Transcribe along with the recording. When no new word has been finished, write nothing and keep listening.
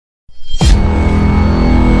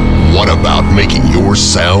making your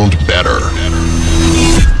sound better.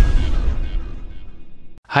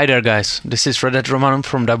 Hi there guys, this is Red Roman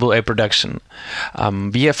from AA Production.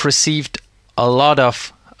 We have received a lot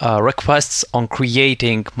of requests on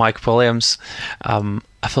creating Mike Williams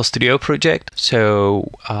FL Studio project,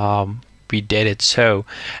 so we did it so,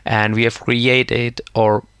 and we have created,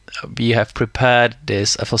 or we have prepared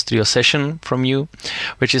this FL Studio session from you,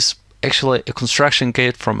 which is actually a construction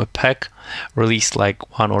kit from a pack released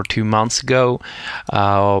like 1 or 2 months ago,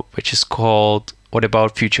 which is called What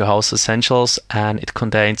About Future House Essentials, and it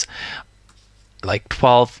contains like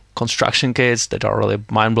 12 construction kits that are really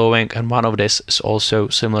mind-blowing, and one of this is also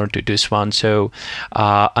similar to this one. So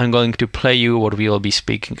I'm going to play you what we will be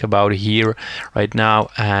speaking about here right now,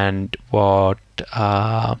 and what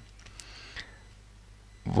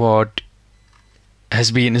has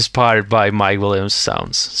been inspired by Mike Williams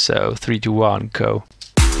sounds. So 3, 2, 1, go.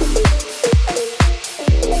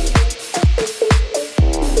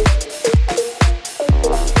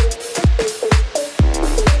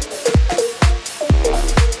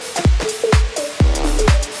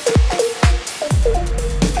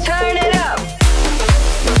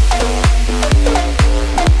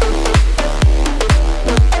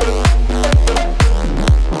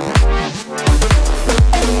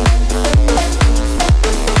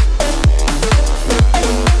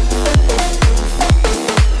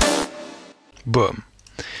 Boom.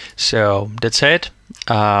 So that's it.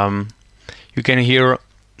 You can hear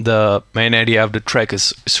the main idea of the track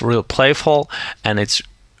is real playful, and it's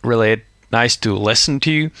really nice to listen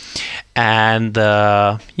to. And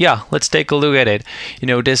yeah, let's take a look at it. You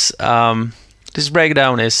know, this this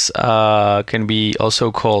breakdown is can be also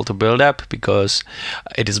called a build-up, because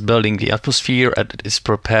it is building the atmosphere and it is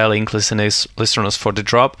propelling listeners for the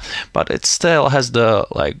drop, but it still has the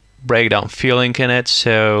like breakdown feeling in it.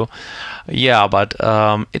 So yeah, but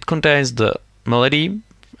it contains the melody,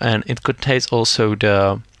 and it contains also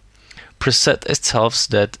the preset itself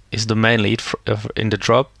that is the main lead in the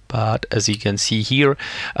drop. But as you can see here,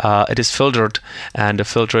 it is filtered, and the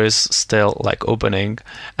filter is still like opening,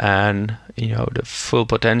 and you know, the full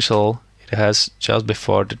potential it has just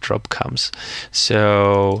before the drop comes.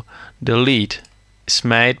 So the lead is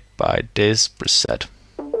made by this preset.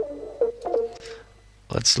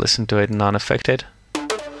 Let's listen to it non-affected.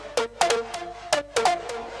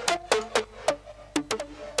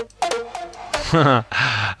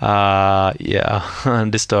 Yeah,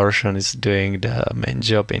 distortion is doing the main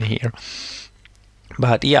job in here.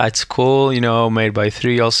 But yeah, it's cool, you know, made by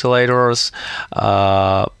 3 oscillators,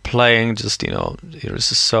 playing just, you know,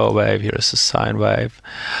 here's a saw wave, here's a sine wave,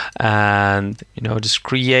 and you know, just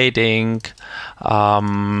creating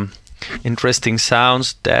interesting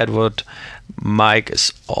sounds. That's what Mike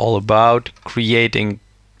is all about, creating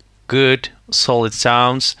good solid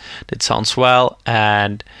sounds that sounds well,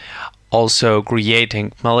 and also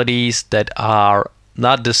creating melodies that are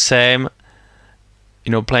not the same,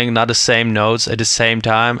 you know, playing not the same notes at the same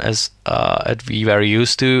time as we were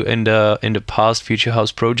used to in the past future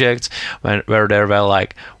house projects, where there were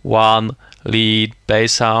like one lead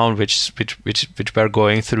bass sound which were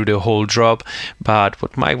going through the whole drop. But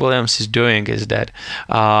what Mike Williams is doing is that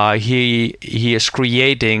he is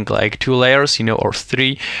creating like 2 layers, you know, or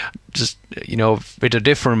 3, just, you know, with the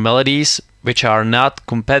different melodies which are not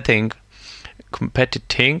competing with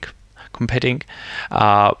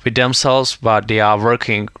themselves, but they are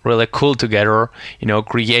working really cool together, you know,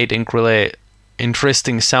 creating really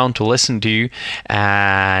interesting sound to listen to.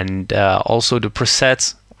 And also the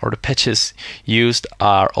presets or the pitches used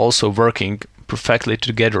are also working perfectly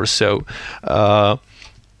together. So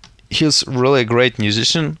he's really a great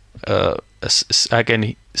musician, I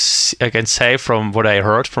can say from what I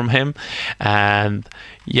heard from him. And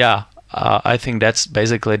yeah, I think that's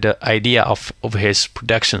basically the idea of his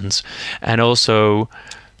productions, and also,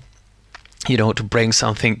 you know, to bring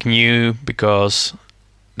something new, because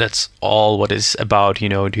that's all what it's about, you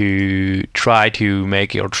know, to try to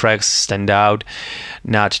make your tracks stand out,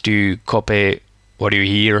 not to copy what you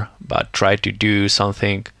hear, but try to do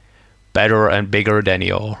something better and bigger than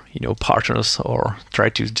your, you know, partners, or try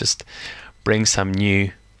to just bring some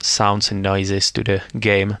new sounds and noises to the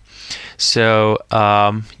game. So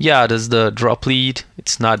yeah, that's the drop lead.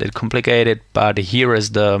 It's not that complicated, but here is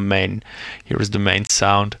the main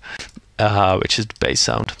sound, which is the bass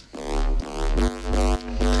sound.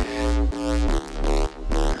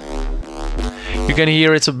 You can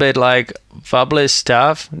hear it's a bit like wobbly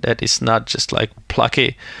stuff that is not just like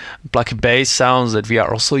plucky bass sounds that we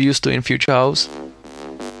are also used to in future house.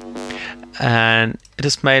 And it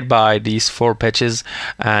is made by these 4 patches,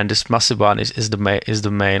 and this massive one is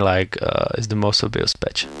the main like is the most obvious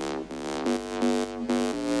patch.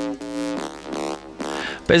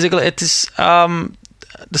 basically it is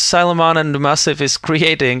the Sileman and the Massive is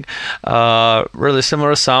creating really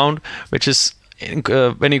similar sound, which is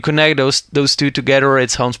when you connect those two together, it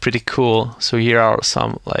sounds pretty cool. So here are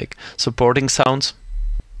some like supporting sounds,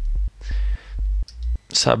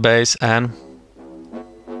 sub bass, and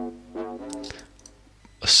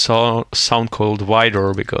a sound called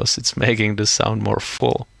wider because it's making the sound more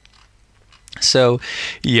full. So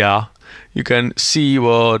yeah, you can see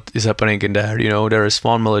what is happening in there. You know, there is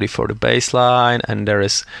one melody for the bass line, and there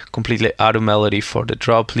is completely other melody for the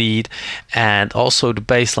drop lead, and also the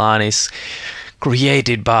bass line is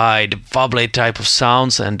created by the wobbly type of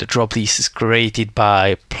sounds, and the drop lead is created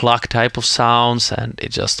by pluck type of sounds, and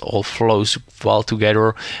it just all flows well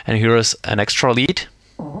together. And here is an extra lead.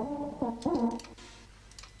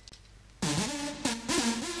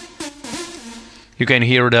 You can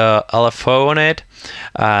hear the LFO on it,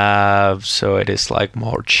 so it is like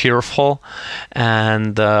more cheerful,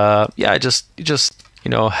 and yeah, it just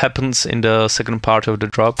you know happens in the second part of the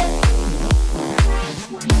drop.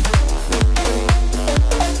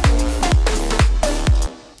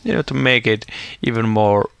 You know, to make it even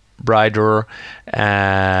more brighter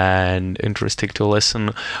and interesting to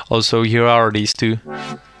listen. Also, here are these two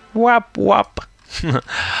whap whap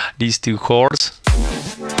these two chords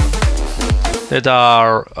that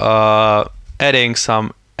are adding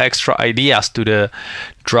some extra ideas to the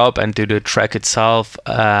drop and to the track itself,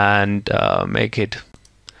 and make it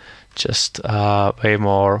just way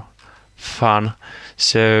more fun.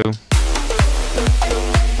 So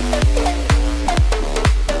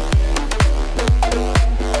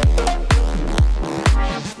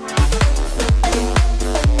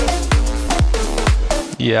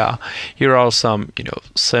yeah, here are some, you know,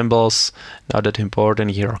 cymbals, not that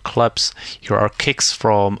important. Here are claps, here are kicks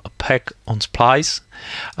from a pack on Splice,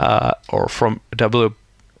 or from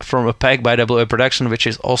a pack by WA Production, which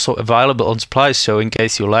is also available on Splice. So in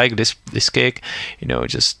case you like this kick, you know,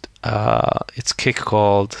 just it's kick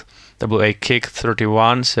called WA Kick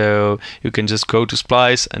 31. So you can just go to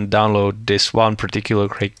Splice and download this one particular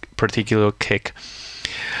kick.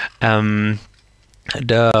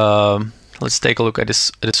 Let's take a look at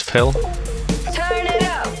this fill. Turn it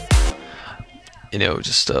up. You know,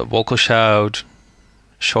 just a vocal shout,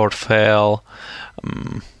 short fill,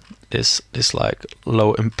 this like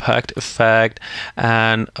low impact effect,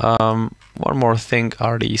 and one more thing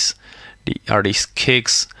are these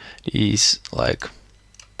kicks, these like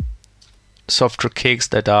softer kicks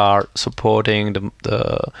that are supporting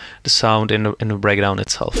the sound in the breakdown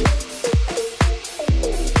itself.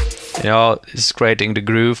 You know, it's creating the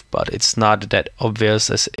groove, but it's not that obvious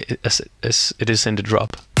as it is in the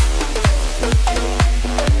drop.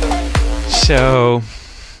 So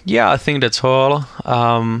yeah, I think that's all.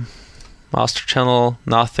 Master channel,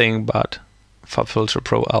 nothing but FabFilter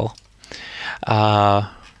Pro L.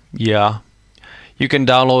 Yeah, you can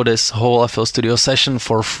download this whole FL Studio session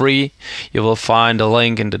for free. You will find a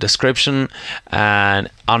link in the description, and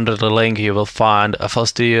under the link you will find FL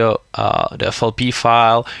Studio, the FLP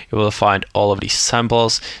file. You will find all of these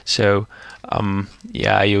samples. So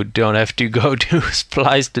yeah, you don't have to go to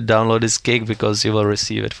Splice to download this gig because you will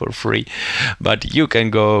receive it for free. But you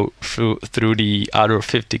can go through the other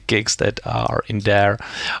 50 gigs that are in there,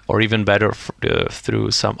 or even better,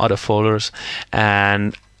 through some other folders,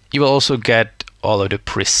 and you will also get all of the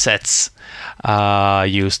presets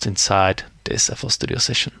used inside this FL Studio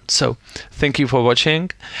session. So thank you for watching.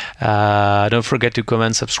 Don't forget to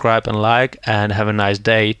comment, subscribe and like, and have a nice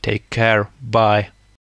day. Take care. Bye.